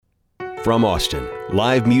From Austin,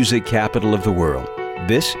 live music capital of the world,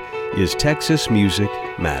 this is Texas Music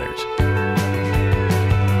Matters.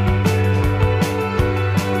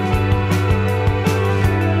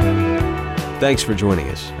 Thanks for joining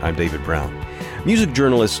us. I'm David Brown. Music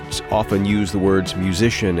journalists often use the words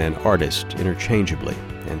musician and artist interchangeably,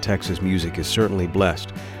 and Texas music is certainly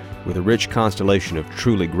blessed with a rich constellation of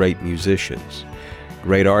truly great musicians.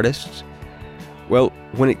 Great artists? Well,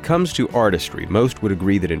 when it comes to artistry, most would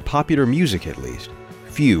agree that in popular music at least,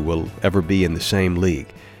 few will ever be in the same league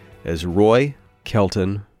as Roy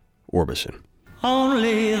Kelton Orbison.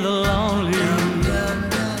 Only the lonely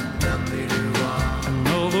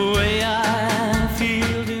know the way I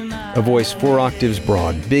feel tonight. A voice 4 octaves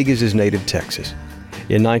broad, big as his native Texas.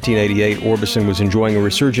 In 1988, Orbison was enjoying a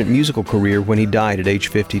resurgent musical career when he died at age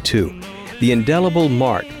 52. The indelible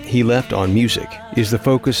mark he left on music is the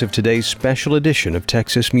focus of today's special edition of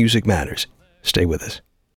Texas Music Matters. Stay with us.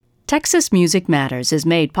 Texas Music Matters is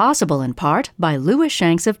made possible in part by Lewis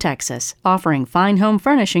Shanks of Texas, offering fine home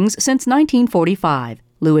furnishings since 1945.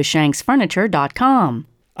 LewisShanksFurniture.com.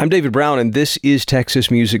 I'm David Brown, and this is Texas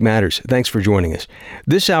Music Matters. Thanks for joining us.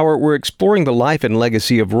 This hour, we're exploring the life and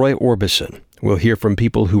legacy of Roy Orbison. We'll hear from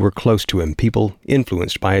people who were close to him, people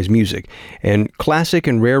influenced by his music, and classic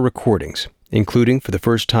and rare recordings, including, for the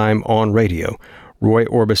first time on radio, Roy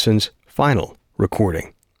Orbison's final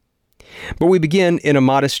recording. But we begin in a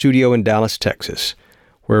modest studio in Dallas, Texas,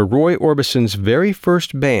 where Roy Orbison's very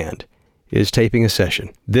first band is taping a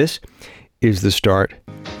session. This is the start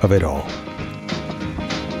of it all.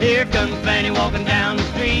 Here comes Fanny walking down the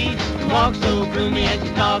street. Walks so gloomy and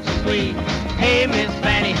she talks so sweet. Hey, Miss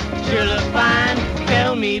Fanny, sure look fine.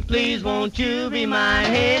 Tell me, please, won't you be mine?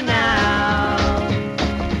 Hey, now,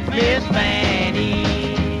 Miss Fanny.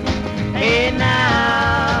 Hey,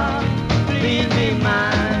 now, please be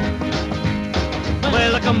mine.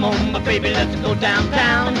 Well, come on, my baby, let's go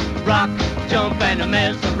downtown. Rock, jump, and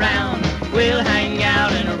mess around. We'll hang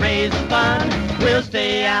out and raise the fun. We'll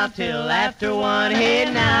stay out till after 1. Hey,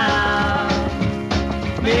 now,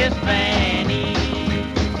 Miss Fanny.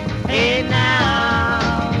 Hey,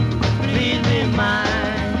 now, please be mine.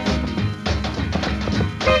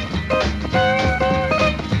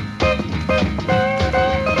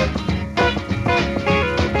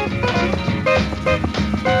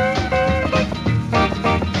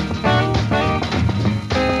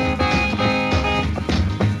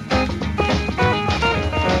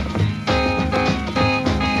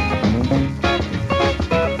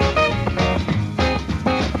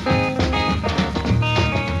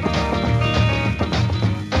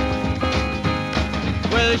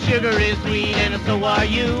 Sugar is sweet and so are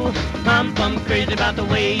you. I'm plumb crazy about the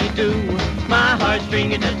way you do. My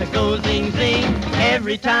heartstring, it just goes zing zing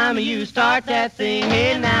every time you start that thing.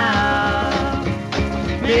 Hey now,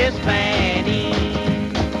 Miss Fanny.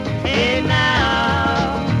 Hey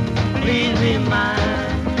now, please be mine.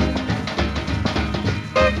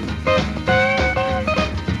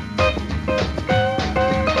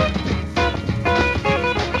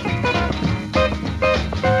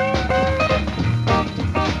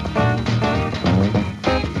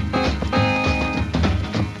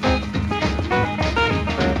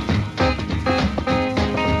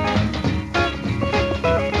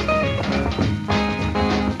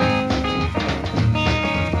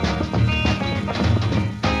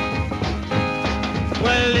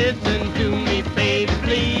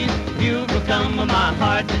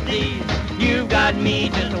 You've got me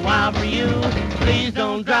just a while for you. Please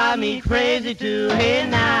don't drive me crazy too. Hey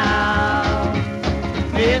now,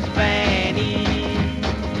 Miss Fanny.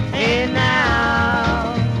 Hey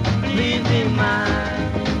now, please be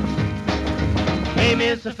mine. Hey,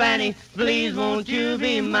 Miss Fanny, please won't you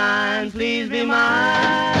be mine? Please be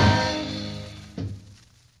mine.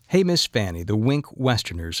 Hey Miss Fanny, the Wink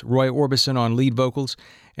Westerners, Roy Orbison on lead vocals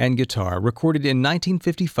and guitar, recorded in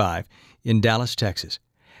 1955 in Dallas, Texas.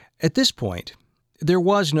 At this point, there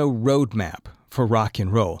was no roadmap for rock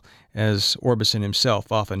and roll, as Orbison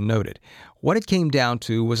himself often noted. What it came down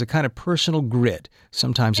to was a kind of personal grit,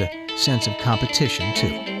 sometimes a sense of competition,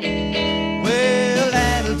 too. Well,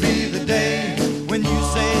 that'll be the day when you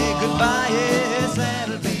say goodbye. Yes,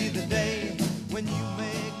 that'll be the day when you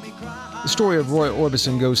make me cry. The story of Roy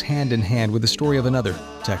Orbison goes hand in hand with the story of another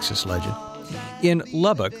Texas legend. In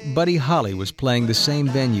Lubbock, Buddy Holly was playing the same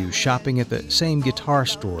venue, shopping at the same guitar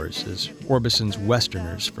stores as Orbison's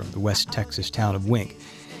Westerners from the West Texas town of Wink.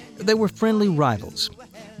 They were friendly rivals,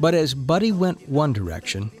 but as Buddy went one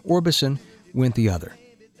direction, Orbison went the other.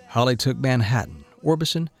 Holly took Manhattan.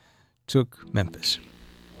 Orbison took Memphis.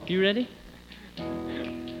 You ready?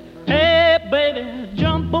 Hey, baby,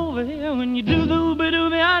 jump over here when you do the doobie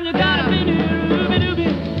doobie, and you gotta be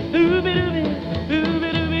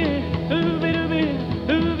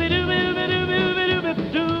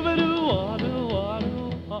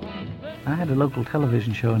a local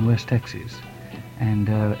television show in West Texas, and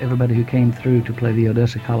everybody who came through to play the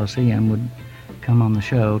Odessa Coliseum would come on the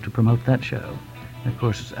show to promote that show. And of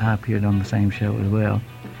course, I appeared on the same show as well.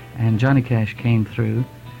 And Johnny Cash came through,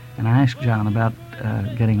 and I asked John about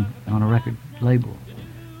getting on a record label.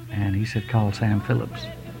 And he said, call Sam Phillips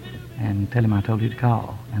and tell him I told you to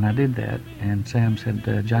call. And I did that, and Sam said,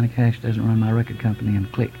 Johnny Cash doesn't run my record company,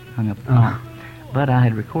 and click, hung up the phone. But I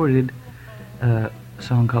had recorded a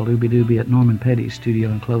song called Ooby Dooby at Norman Petty's studio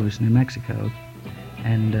in Clovis, New Mexico,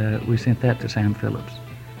 and we sent that to Sam Phillips.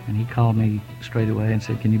 And he called me straight away and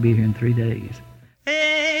said, can you be here in 3 days?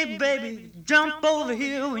 Hey, baby, jump over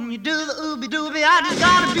here when you do the ooby dooby. I just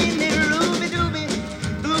gotta be near ooby dooby,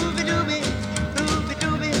 ooby dooby, ooby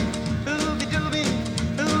dooby, ooby dooby,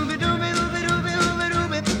 ooby dooby, ooby dooby, ooby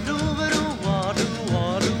dooby, dooby doo wah doo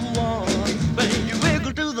wah doo wah. Baby, you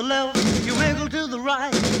wiggle to the left, you wiggle to the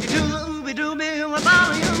right, you do the ooby dooby with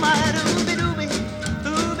all your might. Ooby dooby,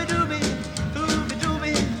 ooby dooby, ooby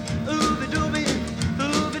dooby, ooby dooby,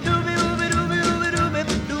 ooby dooby, ooby dooby, ooby dooby,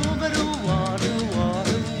 dooby doo wah doo wah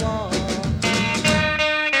doo wah.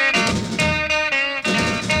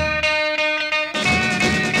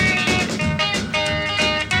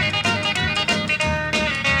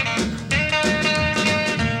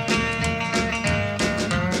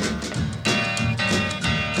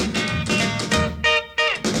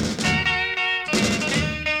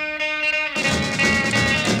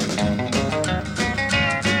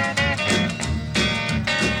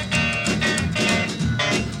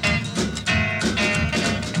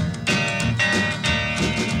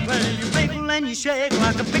 Well, you wiggle and you shake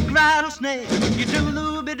like a big rattlesnake. You do the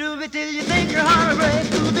ooby dooby till you think your heart will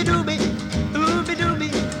break. Ooby dooby, ooby dooby,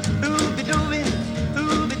 ooby dooby,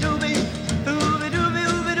 ooby dooby, ooby dooby, ooby dooby,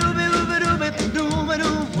 ooby dooby, dooby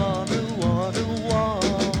doo wah doo wah doo wah.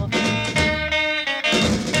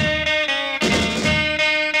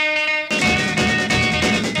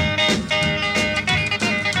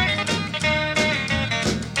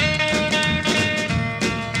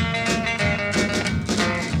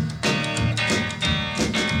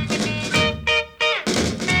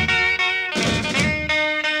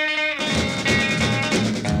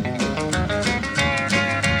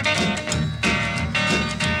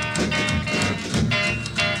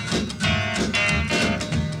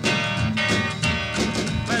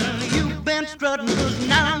 Well, you've been strutting 'cause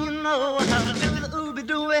now you know how to do the ooby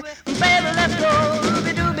dooby. Baby, let's go.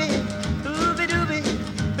 Ooby dooby, ooby dooby,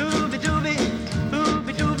 ooby dooby,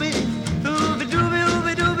 ooby dooby, ooby dooby, ooby dooby,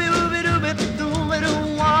 ooby dooby, dooby doo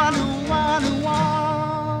wah doo wah doo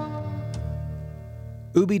wah.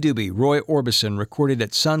 Ooby Dooby, Roy Orbison recorded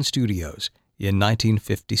at Sun Studios in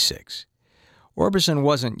 1956. Orbison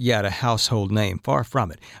wasn't yet a household name, far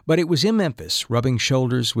from it, but it was in Memphis, rubbing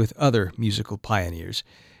shoulders with other musical pioneers,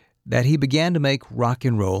 that he began to make rock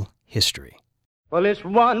and roll history. Well, it's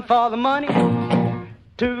 1 for the money,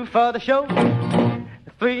 2 for the show,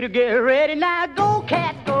 3 to get ready. Now go,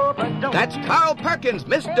 cat, go, but don't. That's Carl Perkins,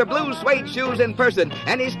 Mr. Blue Suede Shoes in person,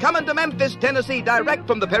 and he's coming to Memphis, Tennessee, direct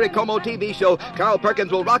from the Perry Como TV show. Carl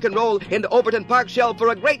Perkins will rock and roll into Overton Park Shell for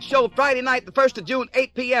a great show Friday night, the 1st of June,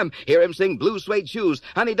 8 p.m. Hear him sing Blue Suede Shoes,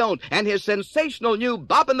 Honey Don't, and his sensational new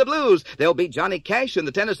Boppin' the Blues. There'll be Johnny Cash in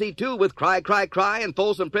the Tennessee 2 with Cry, Cry, Cry and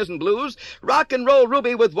Folsom Prison Blues. Rock and Roll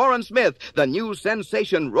Ruby with Warren Smith. The new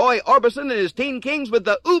sensation Roy Orbison and his Teen Kings with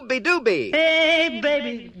the Ooby Dooby. Hey,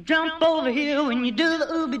 baby, jump over here when you do the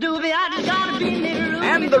ooby dooby. I just gotta be near ooby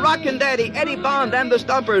And the Rockin' Daddy, Eddie Bond and the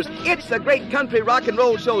Stompers. It's a great country rock and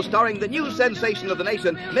roll show starring the new sensation of the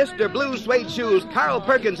nation, Mr. Blue Suede Shoes, Carl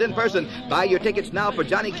Perkins in person. Buy your tickets now for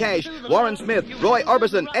Johnny Cash, Warren Smith, Roy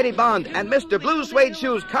Orbison, Eddie Bond, and Mr. Blue Suede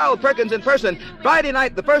Shoes, Carl Perkins in person. Friday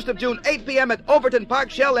night, the 1st of June, 8 p.m. at Overton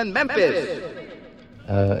Park Shell in Memphis.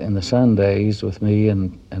 In the Sun days with me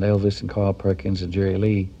and Elvis and Carl Perkins and Jerry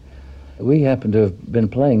Lee, we happened to have been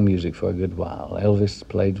playing music for a good while. Elvis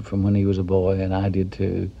played from when he was a boy, and I did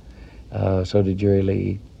too. So did Jerry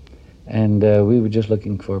Lee. And we were just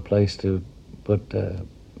looking for a place to put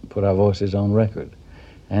our voices on record.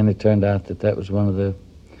 And it turned out that was one of the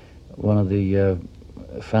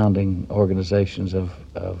founding organizations of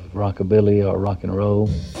rockabilly or rock and roll.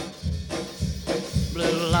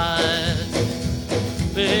 Blue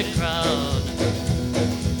lights, big crowd,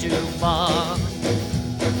 jukebox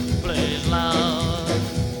plays loud.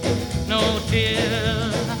 No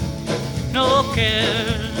tears, no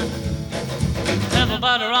cares.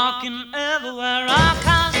 Everybody rocking everywhere. Rock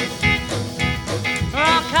house,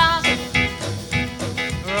 rock house,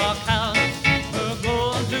 rock house. We're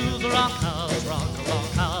going to the rock house,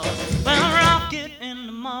 rock house. Well, rock it in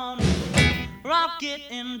the morning, rock it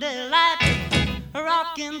in daylight,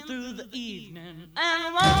 rock rocking through the evening,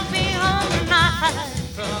 and won't be home tonight.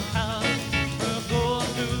 Rock house, we're going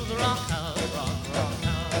to the rock house, rock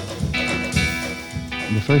house.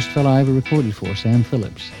 The first fellow I ever recorded for, Sam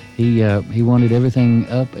Phillips, he wanted everything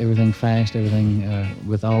up, everything fast, everything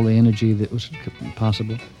with all the energy that was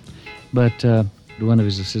possible. But one of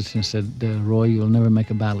his assistants said, Roy, you'll never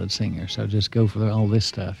make a ballad singer, so just go for all this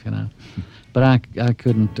stuff, you know. But I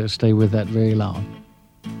couldn't stay with that very long.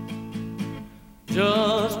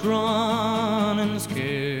 Just running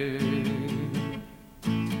scared.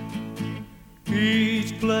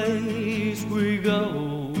 Each place we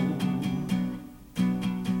go,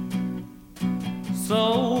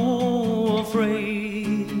 so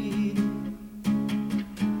afraid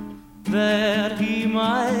that he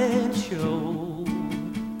might show.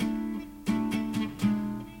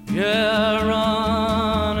 Yeah,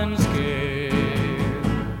 running scared.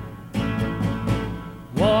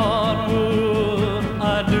 What would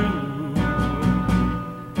I do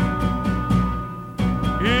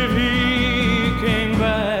if he came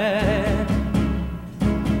back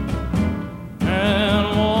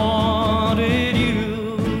and wanted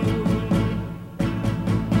you?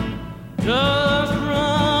 Just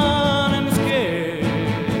running scared.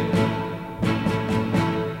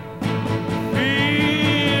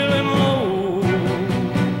 Feeling low.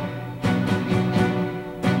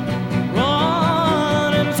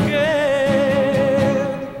 Running scared.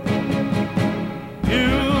 You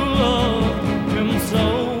love him so.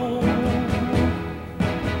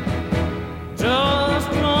 Just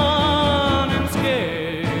running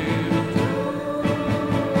scared.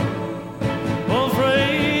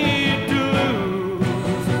 Afraid to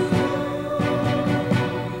lose.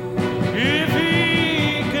 If he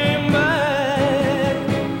came back,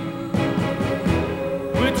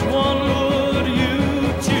 which one would you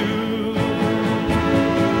choose?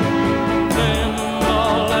 Then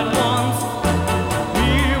all at once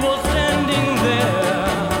he was standing there,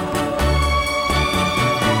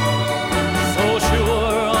 so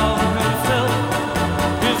sure of himself,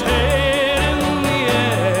 his head in the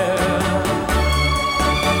air.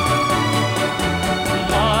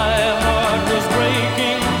 My heart was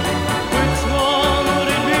breaking. Which one would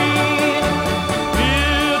it be?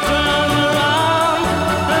 He'll turn around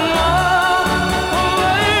and walk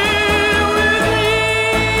away with me.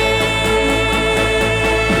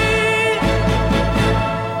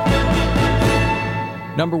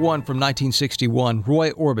 Number one from 1961,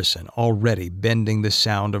 Roy Orbison, already bending the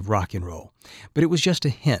sound of rock and roll. But it was just a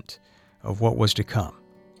hint of what was to come.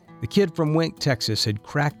 The kid from Wink, Texas had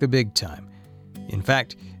cracked the big time. In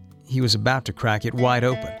fact, he was about to crack it wide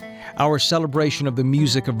open. Our celebration of the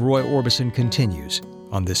music of Roy Orbison continues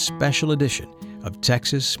on this special edition of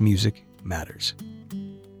Texas Music Matters.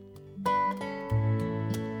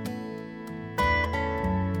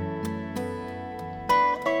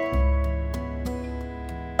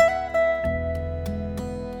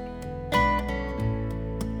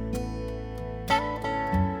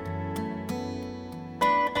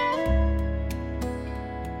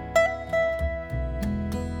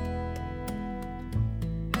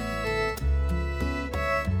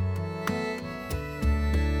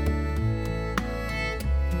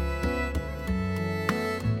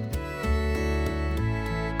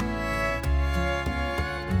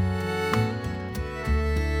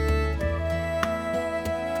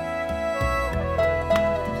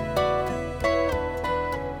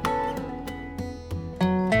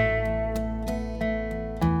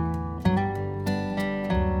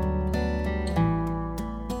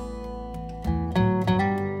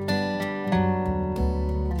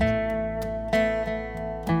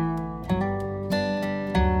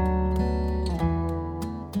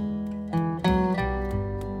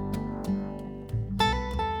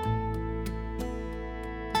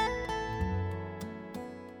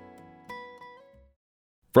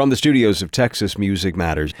 From the studios of Texas Music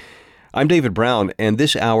Matters, I'm David Brown, and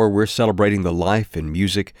this hour we're celebrating the life and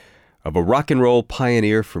music of a rock and roll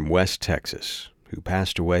pioneer from West Texas who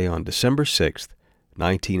passed away on December 6th,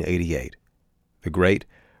 1988, the great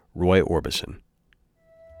Roy Orbison.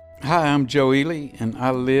 Hi, I'm Joe Ely, and I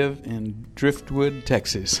live in Driftwood,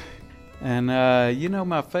 Texas. And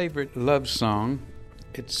my favorite love song,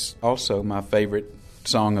 it's also my favorite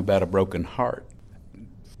song about a broken heart.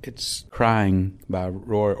 It's Crying by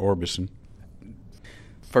Roy Orbison.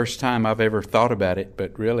 First time I've ever thought about it,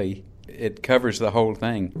 but really, it covers the whole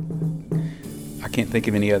thing. I can't think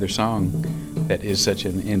of any other song that is such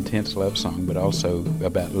an intense love song, but also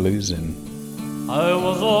about losing. I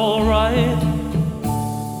was all right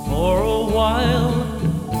for a while.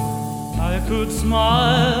 I could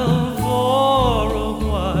smile for a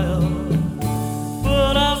while,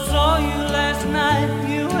 but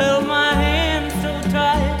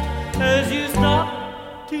as you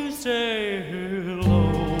stop to say hello,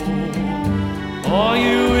 or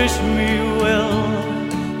you wish me well,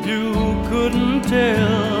 you couldn't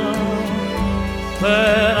tell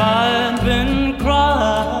that I've been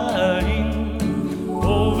crying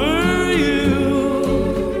over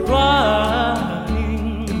you,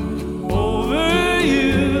 crying over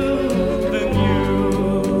you. Then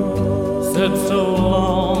you said so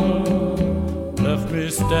long, left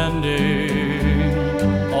me standing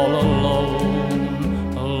all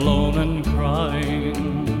alone, alone and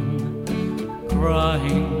crying,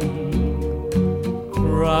 crying,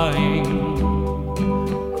 crying,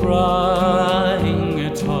 crying.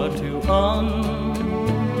 It's hard to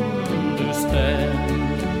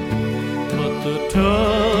understand, but the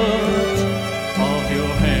touch of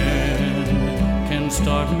your hand can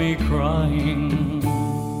start me crying.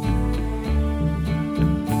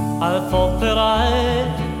 I thought that I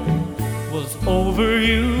was over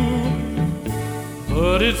you,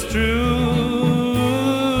 but it's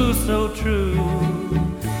true, so true.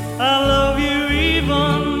 I love you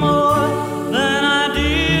even more than I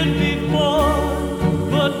did before,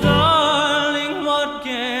 but darling, what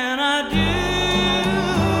can I do?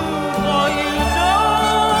 For you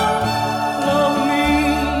don't love me,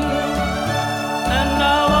 and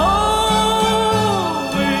I'll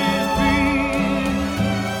always be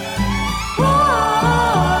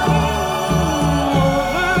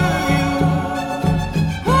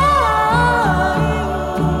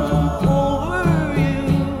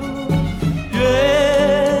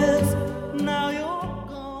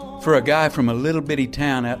For a guy from a little bitty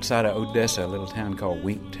town outside of Odessa, a little town called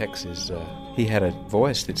Wink, Texas, he had a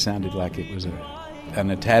voice that sounded like it was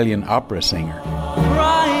an Italian opera singer.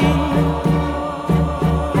 crying,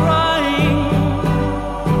 crying,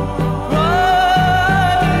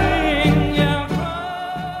 crying, yeah,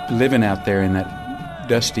 crying. Living out there in that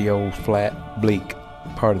dusty old flat bleak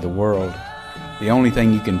part of the world, the only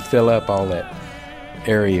thing you can fill up all that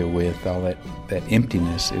area with, all that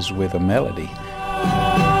emptiness, is with a melody.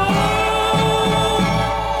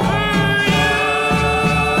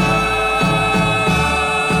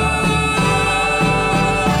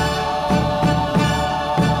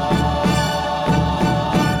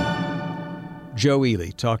 Joe Ely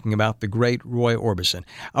talking about the great Roy Orbison.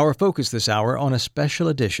 Our focus this hour on a special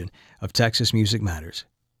edition of Texas Music Matters.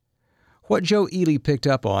 What Joe Ely picked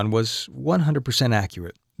up on was 100%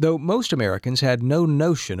 accurate, though most Americans had no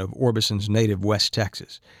notion of Orbison's native West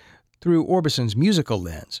Texas. Through Orbison's musical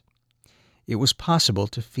lens, it was possible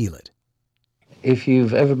to feel it. If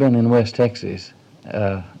you've ever been in West Texas,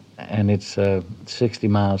 and it's 60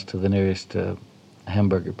 miles to the nearest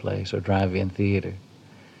hamburger place or drive-in theater,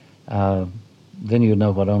 then you'll know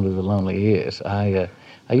what Only the Lonely is. I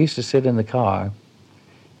used to sit in the car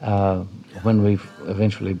when we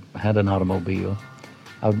eventually had an automobile.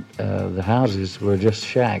 The houses were just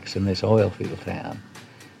shacks in this oil field town.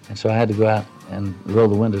 And so I had to go out and roll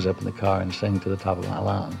the windows up in the car and sing to the top of my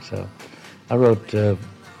lungs. So I wrote a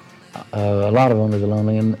lot of Only the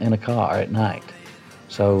Lonely in a car at night.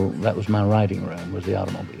 So that was my writing room, was the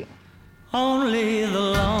automobile. Only the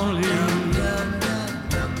lonely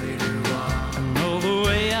know the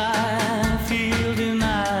way I feel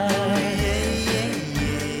tonight.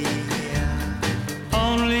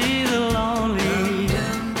 Only the lonely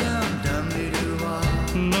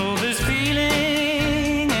know this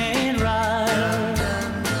feeling ain't right.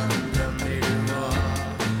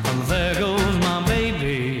 And there goes my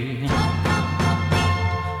baby,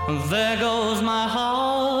 there goes my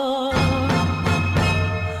heart.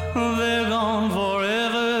 They're gone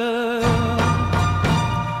forever,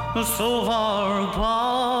 so far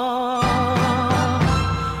apart.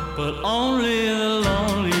 But only the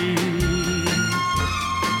lonely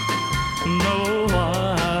know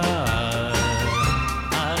why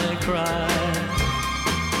I cry.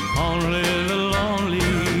 Only the lonely.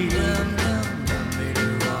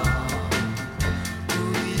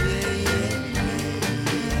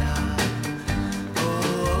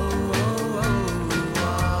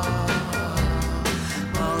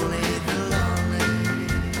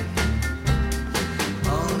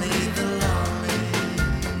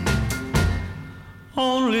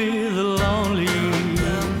 Only the lonely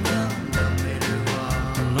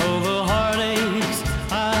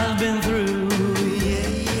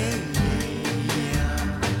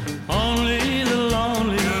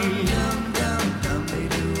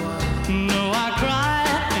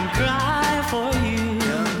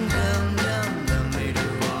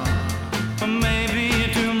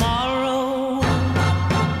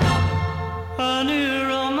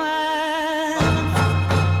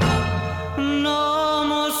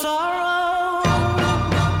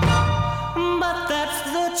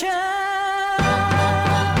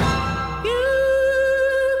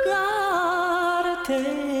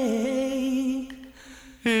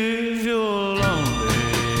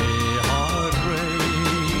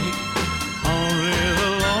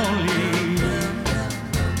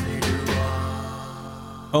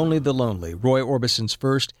Only the Lonely, Roy Orbison's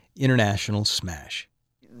first international smash.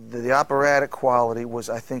 The operatic quality was,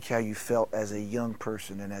 I think, how you felt as a young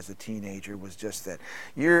person and as a teenager, was just that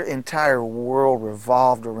your entire world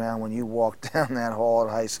revolved around when you walked down that hall at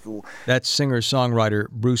high school. That's singer-songwriter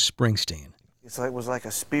Bruce Springsteen. It was like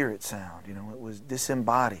a spirit sound, you know, it was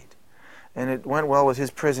disembodied. And it went well with his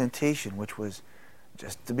presentation, which was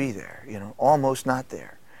just to be there, you know, almost not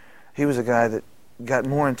there. He was a guy that got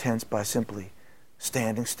more intense by simply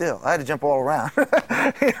standing still. I had to jump all around,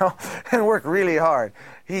 you know, and work really hard.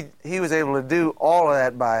 He was able to do all of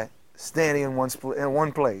that by standing in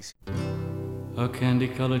one place. A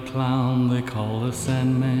candy-colored clown they call the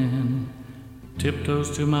Sandman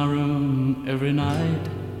tiptoes to my room every night,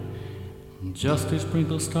 just to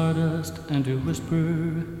sprinkle stardust and to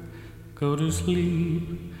whisper, go to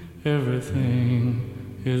sleep,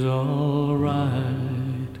 everything is all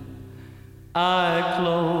right. I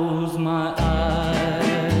close my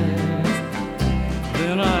eyes,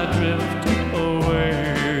 then I drift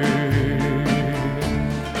away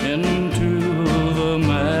into the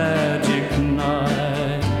magic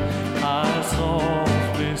night. I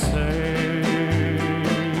softly say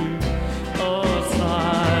a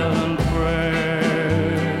silent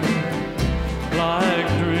prayer, like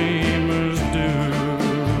dreamers do.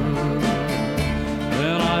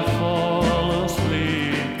 Then I fall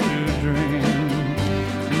asleep to dream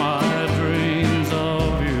my dreams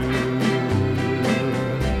of you.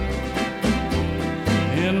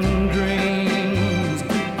 In dreams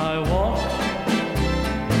I walk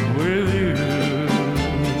with you.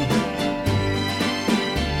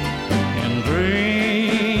 In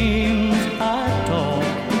dreams I talk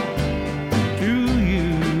to you.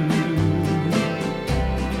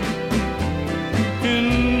 In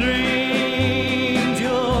dreams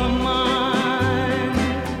you're mine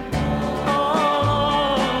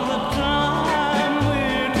all the time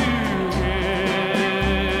we're together.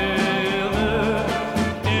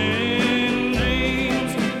 In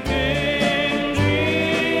dreams,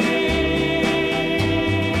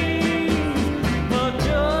 but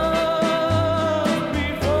just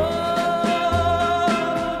before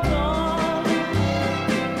dawn,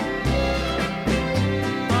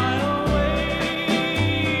 I awake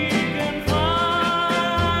and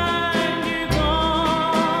find you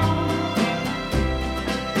gone.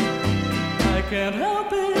 I can't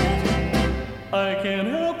help it, I can't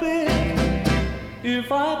help it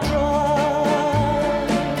if I try.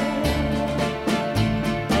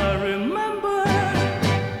 I remember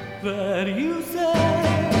that you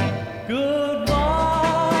said goodbye.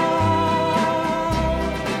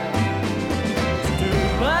 It's too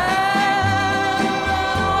bad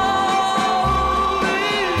all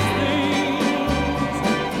these things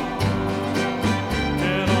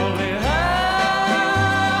can only happen in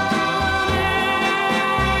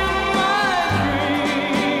my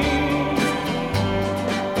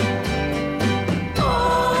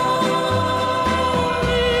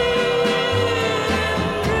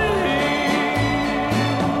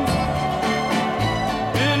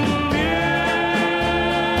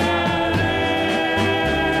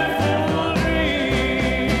dreams.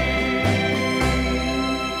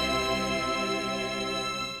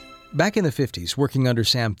 Back in the 50s, working under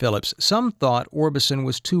Sam Phillips, some thought Orbison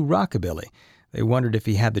was too rockabilly. They wondered if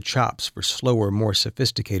he had the chops for slower, more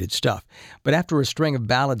sophisticated stuff. But after a string of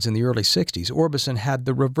ballads in the early 60s, Orbison had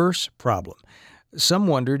the reverse problem. Some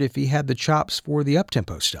wondered if he had the chops for the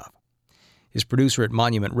uptempo stuff. His producer at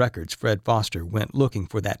Monument Records, Fred Foster, went looking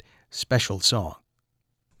for that special song.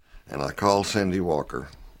 And I called Cindy Walker,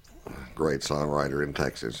 a great songwriter in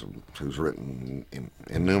Texas who's written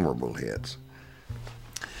innumerable hits.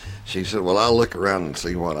 She said, well, I'll look around and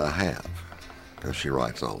see what I have, because she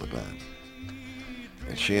writes all the time.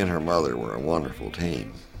 And she and her mother were a wonderful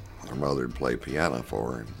team. Her mother would play piano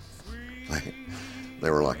for her, and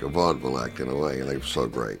they were like a vaudeville act in a way, and they were so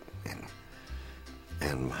great.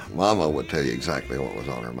 And Mama would tell you exactly what was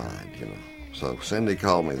on her mind, you know. So Cindy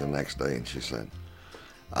called me the next day, and she said,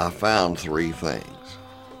 I found 3 things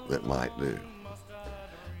that might do.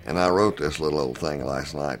 And I wrote this little old thing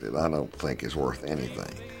last night that I don't think is worth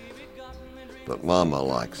anything. But Mama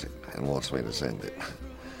likes it and wants me to send it.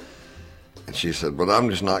 And she said, but I'm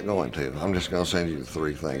just not going to. I'm just going to send you the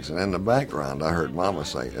 3 things. And in the background, I heard Mama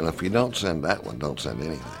say, and if you don't send that one, don't send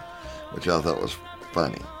anything, which I thought was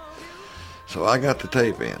funny. So I got the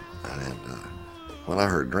tape in, and when I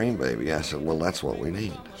heard Dream Baby, I said, well, that's what we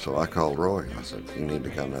need. So I called Roy. I said, you need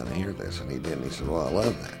to come down and hear this. And he did, and he said, well, I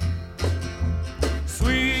love that.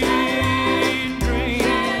 Sweet dream,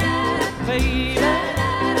 baby.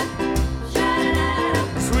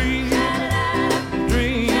 Sweet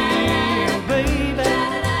dream,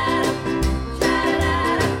 baby.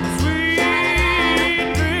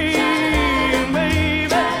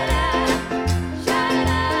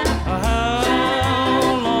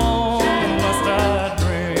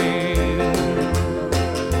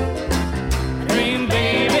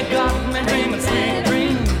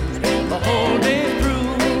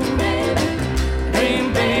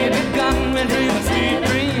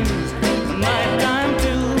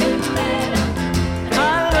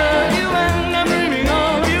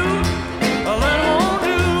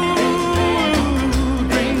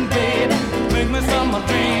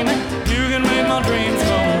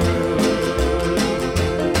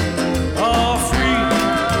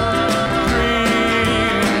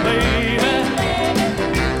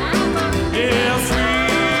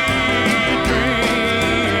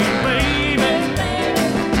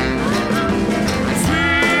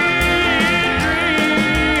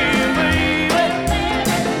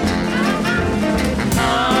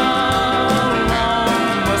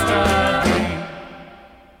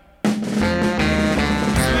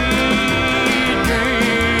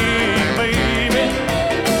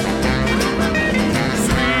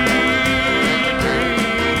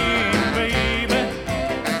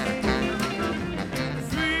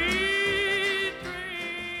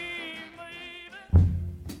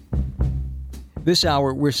 This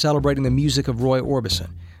hour, we're celebrating the music of Roy Orbison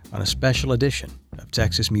on a special edition of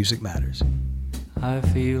Texas Music Matters. I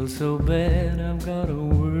feel so bad, I've got a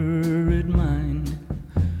worried mind.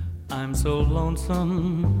 I'm so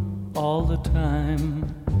lonesome all the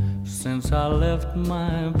time since I left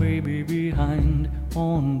my baby behind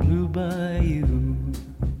on Blue Bayou.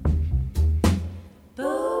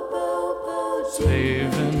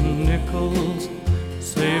 Saving nickels,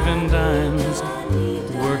 saving dimes,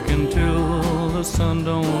 working till the sun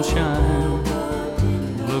don't shine,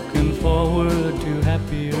 looking forward to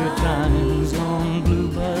happier times on Blue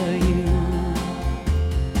Bayou.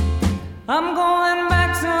 I'm going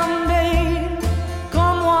back someday,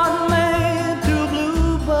 come what may, to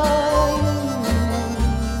Blue Bayou,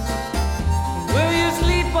 where you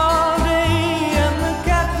sleep all day and the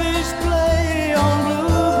catfish play on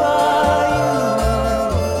Blue Bayou.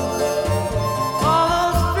 All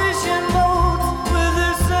those fishing boats with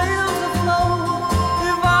their sails afloat,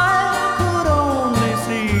 if I could only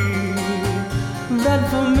see that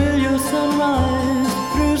familiar sunrise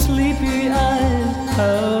through sleepy eyes,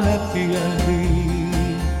 how happy I'd be.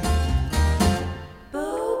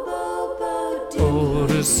 Oh,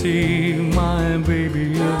 to see my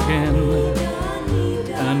baby again,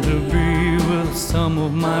 and to be with some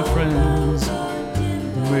of my friends,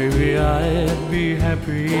 maybe I'd be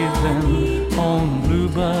happy then on Blue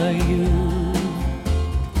Bayou.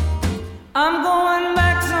 I'm going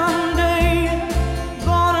back someday,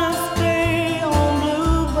 gonna stay on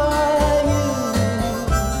Blue Bayou,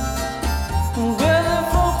 where the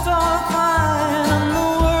folks are fine and the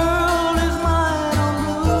world is mine on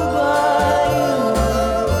Blue Bayou.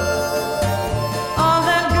 Oh,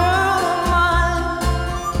 that girl of mine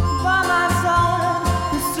by my side,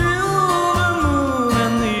 the silver moon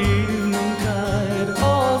and the evening tide.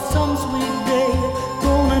 Oh, some sweet day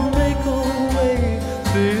gonna take away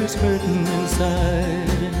this hurting inside.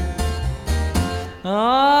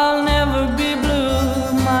 I'll never be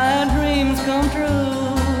blue, my dreams come true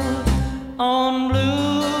on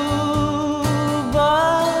Blue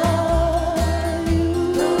Bayou.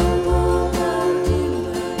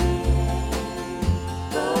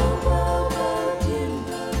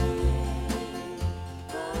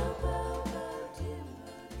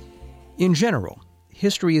 In general,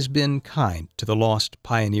 history has been kind to the lost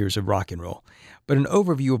pioneers of rock and roll, but an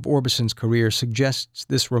overview of Orbison's career suggests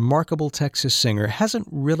this remarkable Texas singer hasn't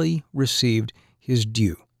really received his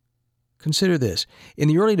due. Consider this. In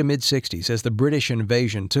the early to mid-'60s, as the British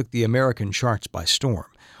invasion took the American charts by storm,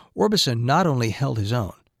 Orbison not only held his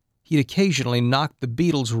own, he'd occasionally knocked the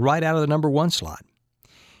Beatles right out of the number one slot.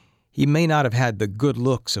 He may not have had the good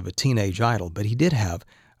looks of a teenage idol, but he did have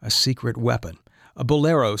a secret weapon, a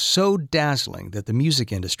bolero so dazzling that the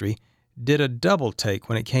music industry did a double take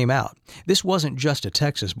when it came out. This wasn't just a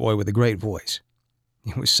Texas boy with a great voice.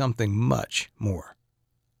 It was something much more.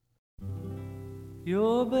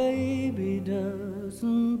 Your baby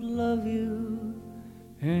doesn't love you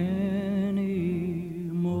anymore.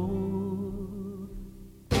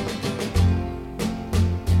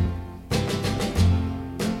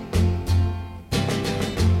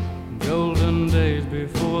 Golden days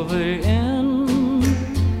before they end,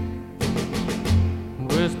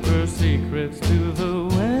 whisper secrets to the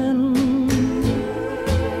wind.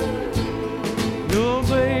 Your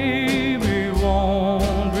baby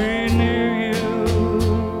won't be near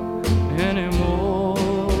you anymore.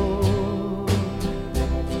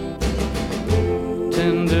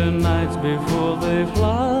 Tender nights before they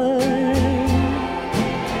fly,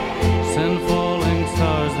 send falling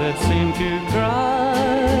stars that seem to cry.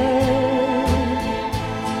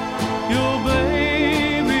 Your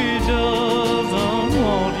baby doesn't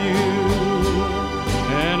want you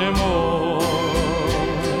anymore.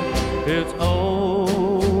 It's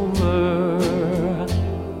over.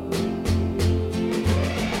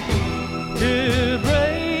 It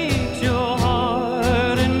breaks your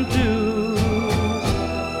heart in two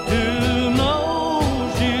to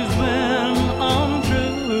know she's been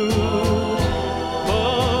untrue.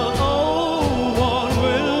 But oh, what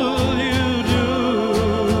will you do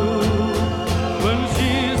when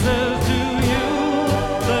she says to you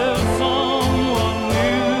there's someone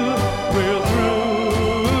new? We're through.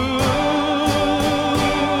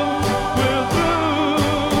 We're through.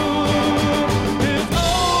 It's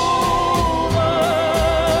over.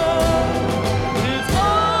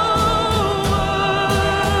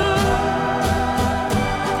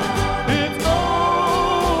 It's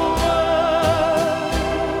over.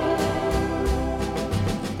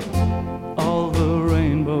 All the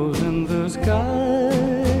rainbows in the sky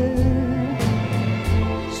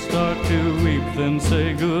start to weep, then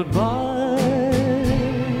say goodbye.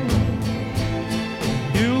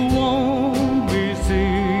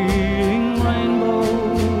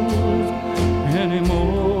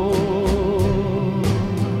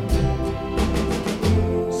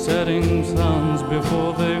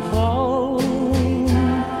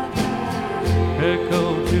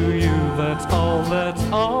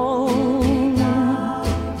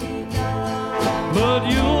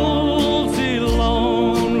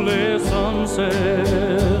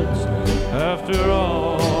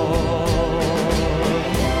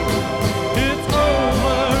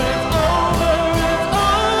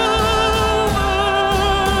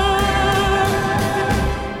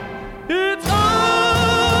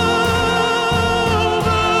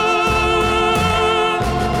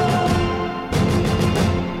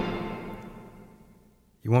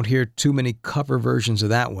 You won't hear too many cover versions of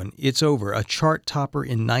that one. It's Over, a chart topper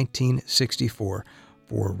in 1964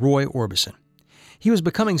 for Roy Orbison. He was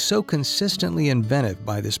becoming so consistently inventive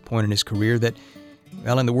by this point in his career that,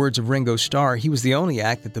 well, in the words of Ringo Starr, he was the only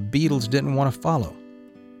act that the Beatles didn't want to follow.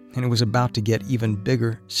 And it was about to get even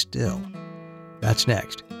bigger still. That's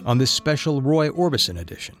next on this special Roy Orbison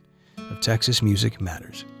edition of Texas Music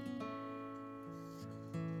Matters.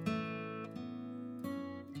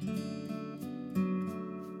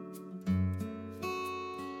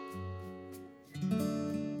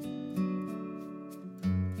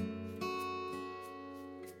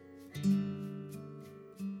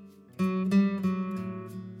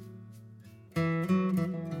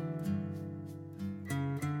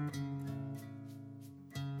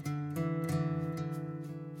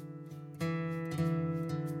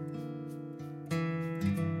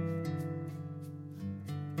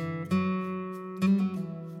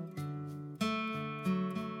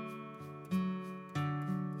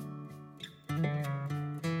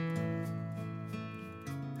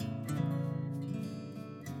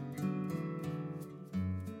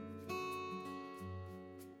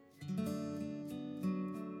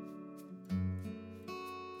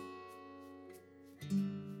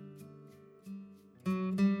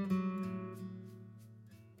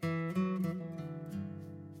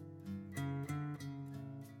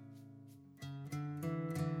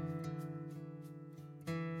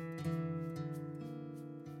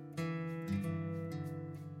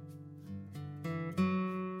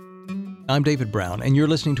 I'm David Brown, and you're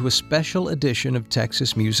listening to a special edition of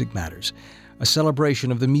Texas Music Matters, a celebration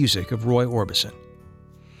of the music of Roy Orbison.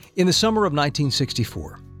 In the summer of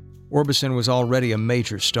 1964, Orbison was already a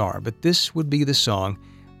major star, but this would be the song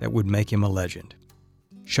that would make him a legend.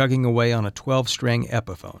 Chugging away on a 12-string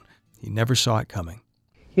Epiphone, he never saw it coming.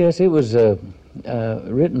 Yes, it was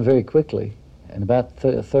written very quickly. In about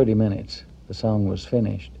 30 minutes, the song was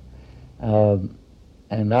finished.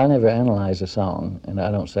 And I never analyze a song, and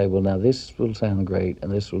I don't say, well, now this will sound great,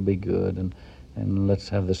 and this will be good, and let's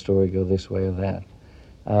have the story go this way or that.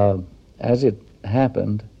 As it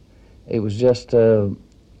happened, it was just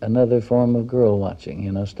another form of girl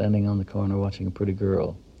watching, standing on the corner watching a pretty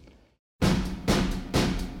girl.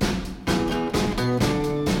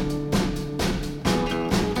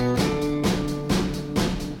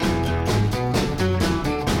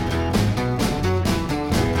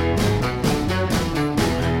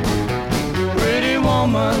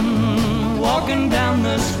 Walking down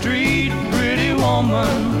the street, pretty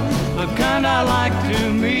woman, the kind I like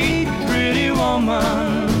to meet, pretty woman.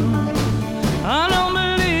 I don't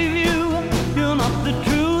believe you, you're not the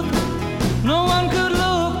truth. No one could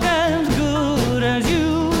look as good as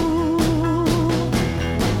you.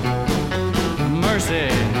 Mercy.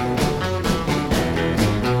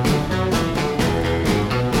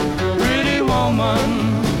 Pretty woman,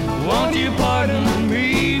 won't you pardon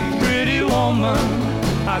me, pretty woman?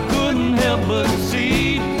 I couldn't help but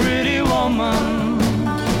see, pretty woman,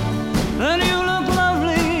 that you look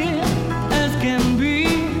lovely as can be.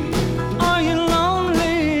 Are you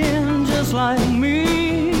lonely just like me?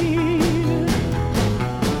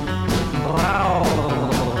 Wow.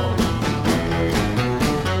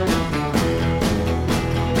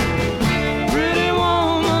 Pretty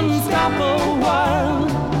woman, stop a while.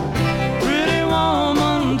 Pretty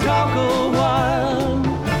woman, talk a while.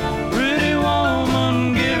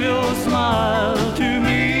 Smile to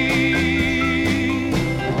me,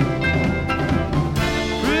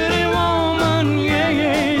 pretty woman, yeah,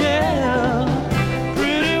 yeah, yeah.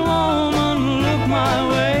 Pretty woman, look my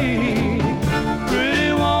way.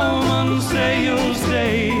 Pretty woman, say you'll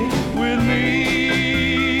stay with me,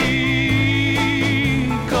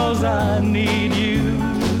 'cause I need you,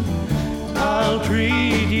 I'll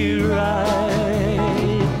treat you right.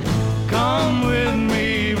 Come with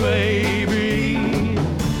me, baby,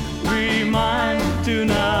 mine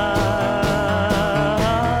tonight.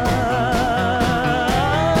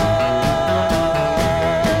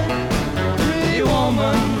 Pretty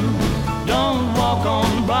woman, don't walk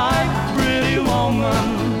on by. Pretty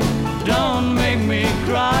woman, don't make me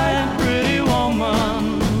cry. Pretty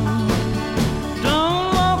woman,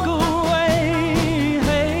 don't walk away.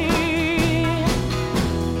 Hey,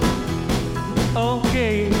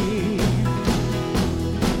 okay,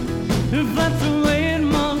 if that's the way it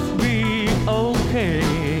must be, okay,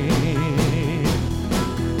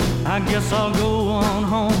 I guess I'll go on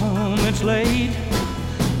home, it's late.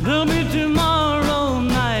 There'll be tomorrow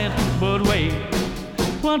night, but wait,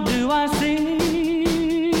 what do I see?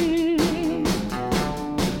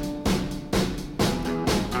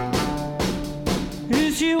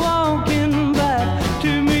 Is she walking back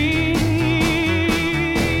to me?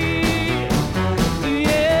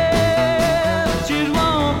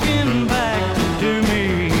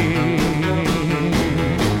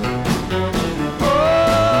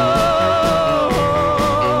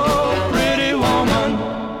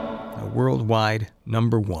 worldwide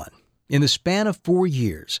 #1. In the span of 4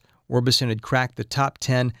 years, Orbison had cracked the top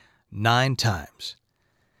 10 9 times.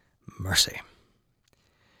 Mercy.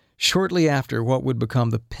 Shortly after what would become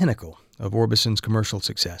the pinnacle of Orbison's commercial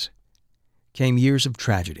success came years of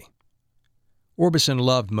tragedy. Orbison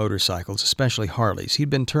loved motorcycles, especially Harleys. He'd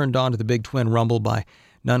been turned on to the big twin rumble by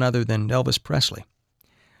none other than Elvis Presley.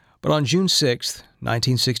 But on June 6,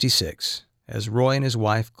 1966, as Roy and his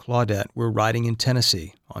wife, Claudette, were riding in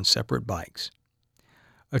Tennessee on separate bikes,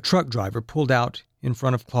 a truck driver pulled out in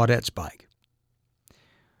front of Claudette's bike.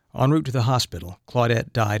 En route to the hospital,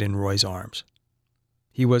 Claudette died in Roy's arms.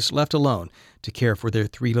 He was left alone to care for their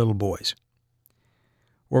 3 little boys.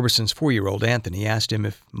 Orbison's 4-year-old Anthony asked him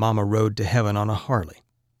if Mama rode to heaven on a Harley.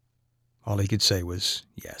 All he could say was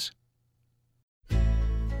yes.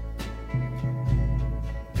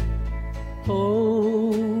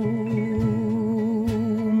 Oh,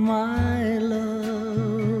 my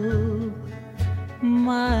love,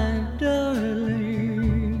 my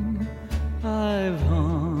darling, I've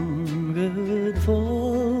hungered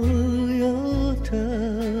for your touch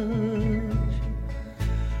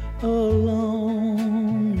a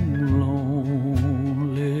long,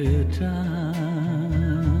 lonely time.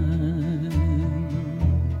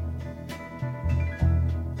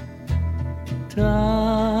 Time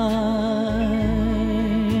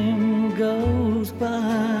goes by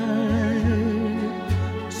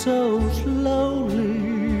so slowly,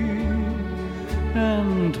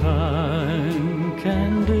 and time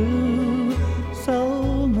can do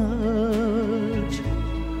so much.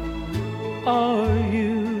 Are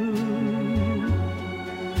you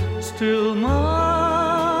still mine?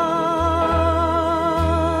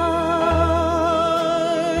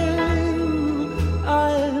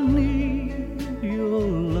 I need your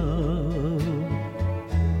love.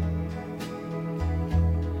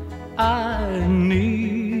 I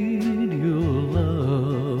need your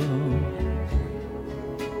love.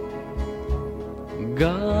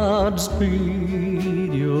 Godspeed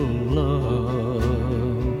your love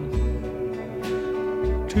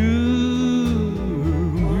to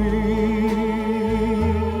me.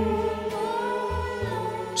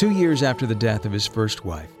 2 years after the death of his first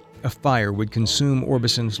wife, a fire would consume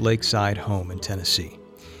Orbison's lakeside home in Tennessee.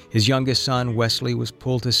 His youngest son, Wesley, was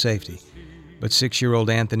pulled to safety, but 6-year-old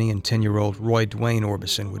Anthony and 10-year-old Roy Dwayne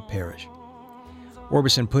Orbison would perish.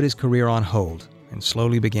 Orbison put his career on hold and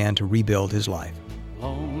slowly began to rebuild his life.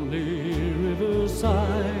 Lonely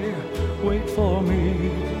riverside, wait for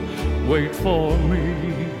me, wait for me.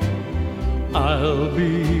 I'll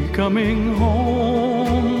be coming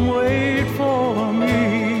home, wait for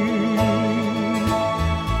me.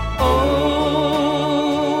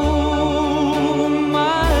 Oh,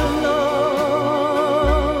 my love,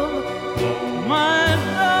 my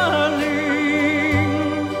darling,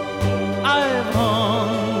 I've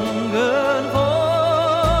hungered for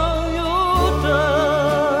your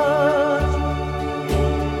touch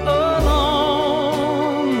a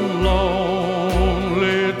long,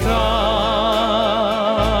 lonely time.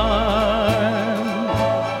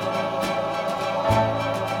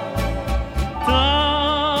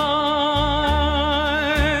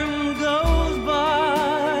 Time goes by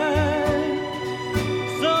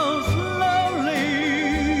so slowly,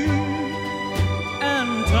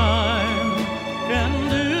 and time can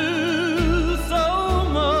do so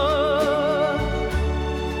much.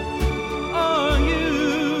 Are you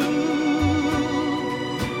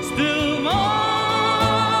still mine?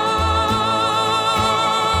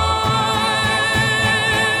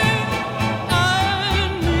 I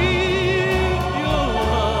need your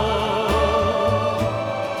love.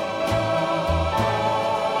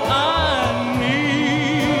 I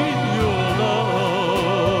need your love.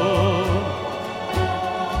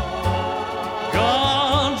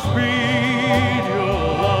 Godspeed your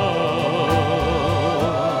love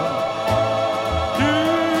to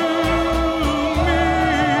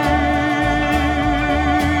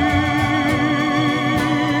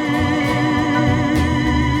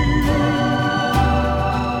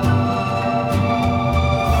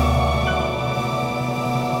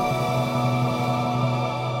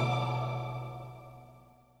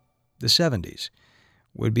The 70s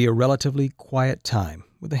would be a relatively quiet time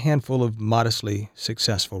with a handful of modestly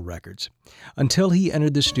successful records, until he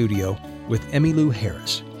entered the studio with Emmylou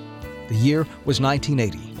Harris. The year was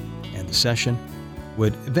 1980, and the session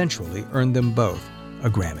would eventually earn them both a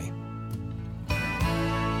Grammy.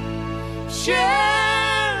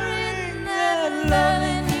 Sharing that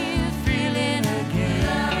loving you feeling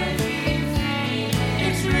again.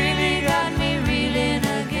 It's really got me reeling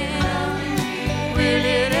again. Will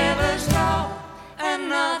it ever stop and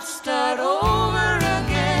not start over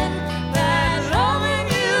again?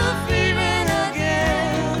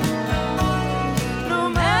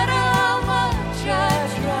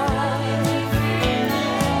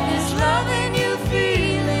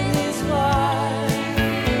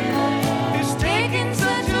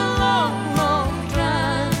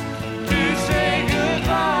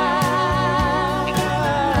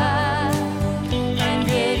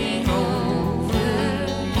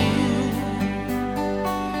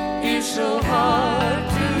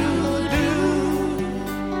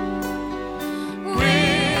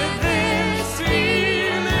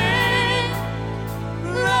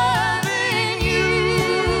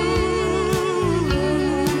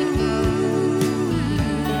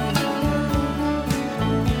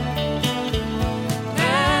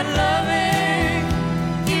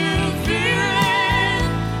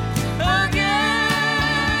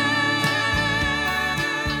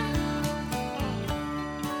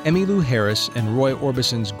 Emmylou Harris and Roy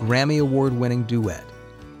Orbison's Grammy Award-winning duet,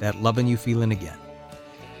 That Lovin' You Feelin' Again.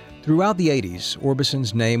 Throughout the 80s,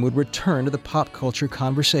 Orbison's name would return to the pop culture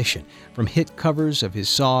conversation, from hit covers of his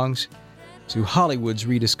songs to Hollywood's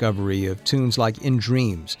rediscovery of tunes like In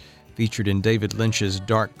Dreams, featured in David Lynch's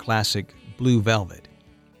dark classic Blue Velvet.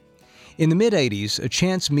 In the mid-'80s, a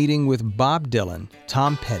chance meeting with Bob Dylan,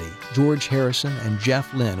 Tom Petty, George Harrison, and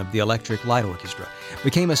Jeff Lynne of the Electric Light Orchestra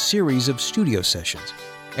became a series of studio sessions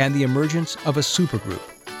and the emergence of a supergroup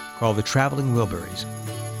called the Traveling Wilburys.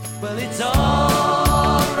 Well, it's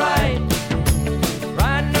all right,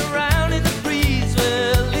 riding around in the breeze.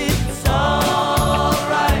 Well, it's all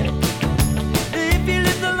right, if you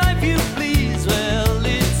live the life you please. Well,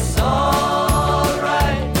 it's all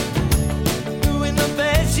right, doing the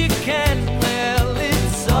best you can. Well,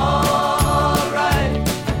 it's all right,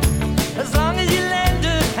 as long as you lend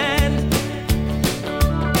a hand.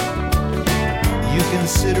 You can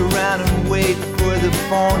sit around and wait for the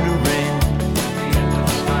phone to ring,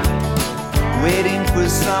 waiting for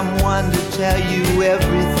someone to tell you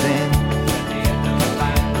everything.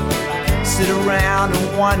 Sit around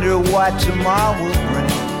and wonder what tomorrow will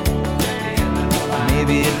bring.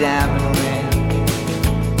 Maybe a diamond ring.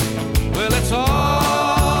 Well, it's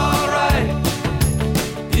all right,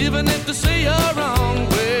 even if they say you're wrong.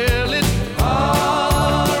 Well, it's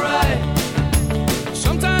all right,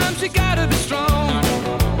 sometimes you gotta be strong.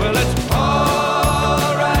 Well, it's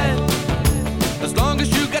all right, as long as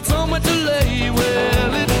you got someone to lay.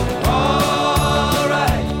 Well, it's all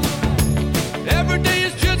right, every day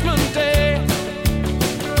is Judgment Day.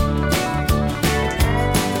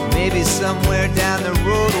 Maybe somewhere down the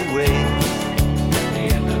road away, at the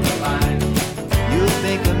end of the line, you'll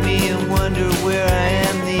think of me and wonder where I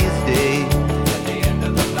am these days. At the end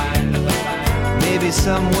of the line, maybe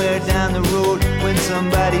somewhere down the road when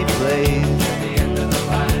somebody plays, at the end of the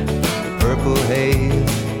line, Purple Haze.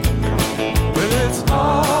 Well, it's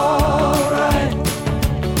all right,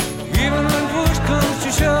 even when push comes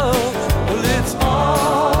to shove. Well, it's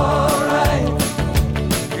all right,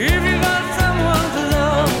 if you got someone to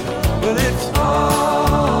love. Well, it's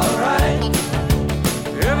all right,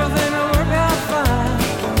 everything will work out fine.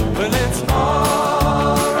 Well, it's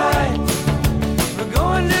all right, we're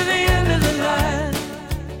going to the end of the line.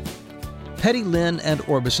 Petty, Lynne, and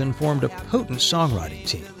Orbison formed a potent songwriting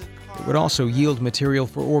team. It would also yield material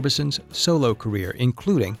for Orbison's solo career,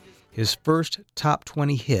 including his first top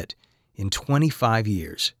 20 hit in 25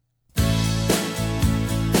 years.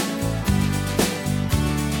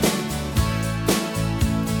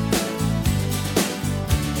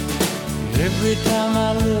 Every time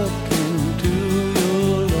I look into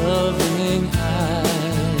your loving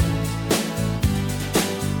eyes,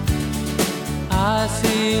 I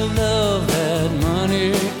see love that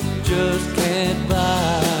money just can't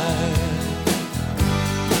buy.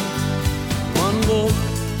 One look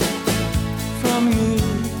from you,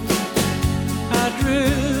 I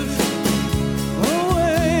drift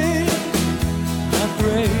away. I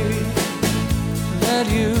pray that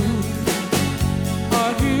you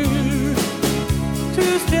are here to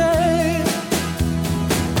stay.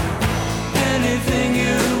 Anything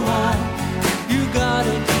you want, you got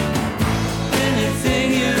it. Anything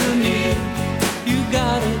you need, you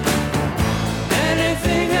got it.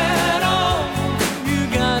 Anything at all, you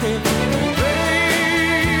got it, baby.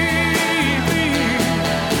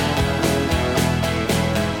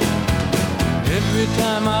 Every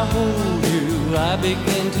time I hold you, I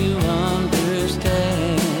begin to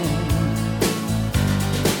understand.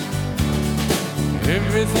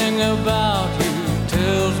 Everything about you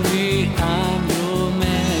tells me I'm your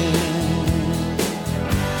man.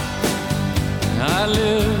 I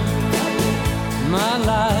live my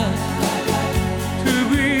life to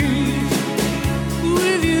be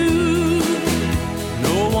with you.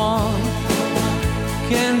 No one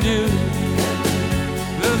can do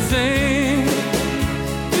the thing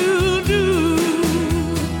you do.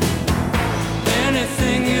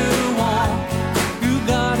 Anything you want, you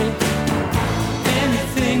got it.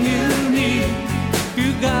 Anything you need,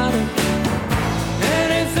 you got it.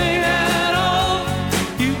 Anything at all,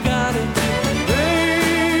 you got it, baby.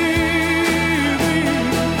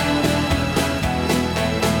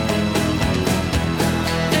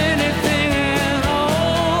 Anything at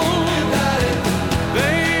all, you got it,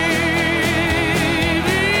 baby.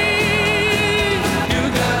 You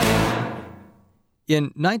got it. In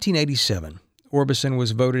 1987, Orbison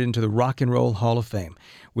was voted into the Rock and Roll Hall of Fame,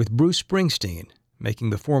 with Bruce Springsteen making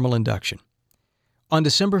the formal induction. On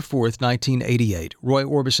December 4th, 1988, Roy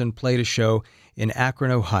Orbison played a show in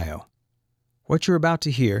Akron, Ohio. What you're about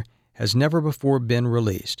to hear has never before been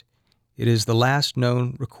released. It is the last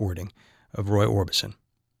known recording of Roy Orbison.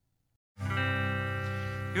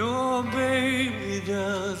 Your baby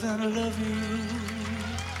doesn't love you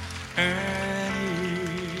anymore.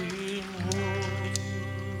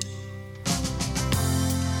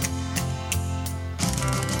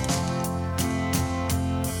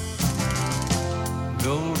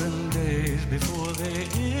 Golden days before they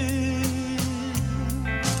end,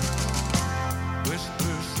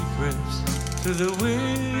 whisper secrets to the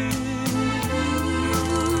wind.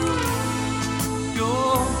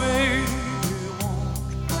 Your baby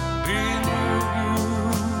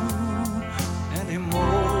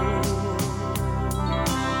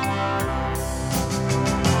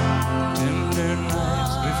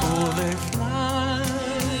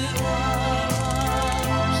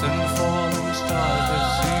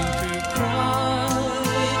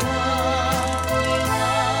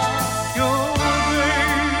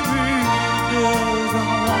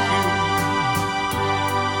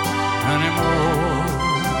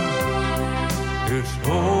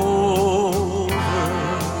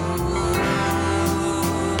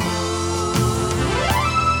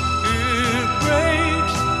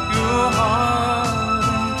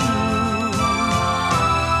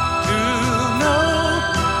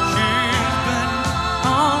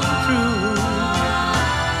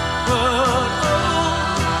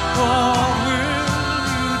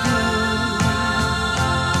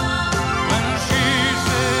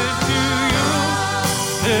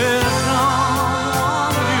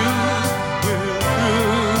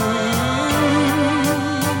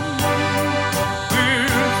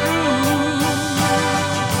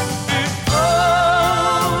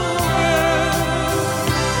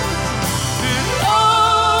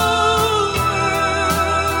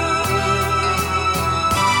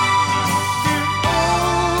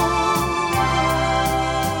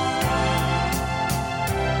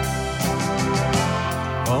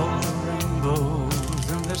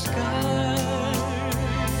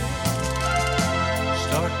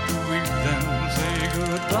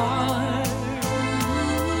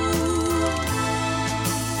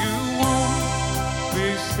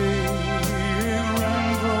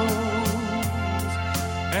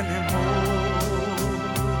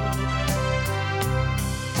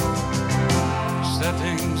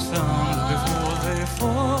setting suns before they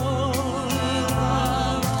fall.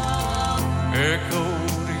 Echo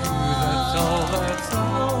to you, that's all, that's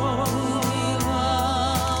all.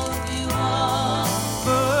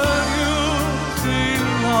 But you'll see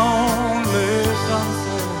lonely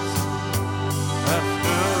sunsets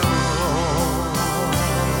after all.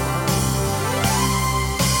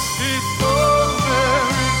 It's over,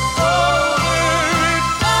 it's over,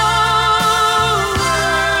 it's over.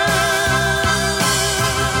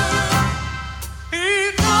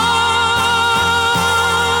 It's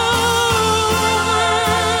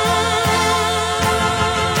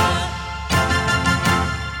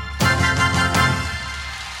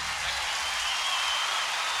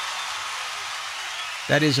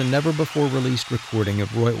That is a never-before-released recording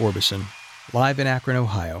of Roy Orbison, live in Akron,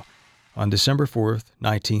 Ohio, on December 4th,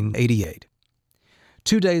 1988.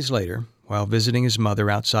 2 days later, while visiting his mother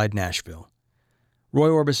outside Nashville, Roy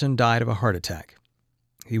Orbison died of a heart attack.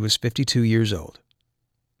 He was 52 years old.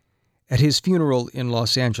 At his funeral in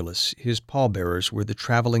Los Angeles, his pallbearers were the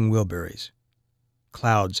traveling Wilburys.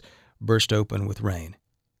 Clouds burst open with rain.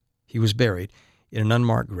 He was buried in an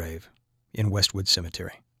unmarked grave in Westwood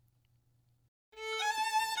Cemetery.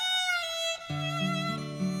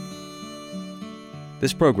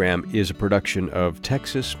 This program is a production of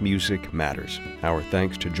Texas Music Matters. Our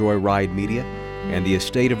thanks to Joyride Media and the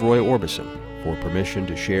estate of Roy Orbison for permission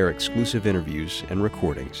to share exclusive interviews and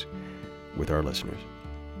recordings with our listeners.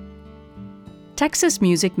 Texas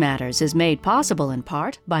Music Matters is made possible in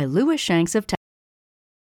part by Louis Shanks of Texas.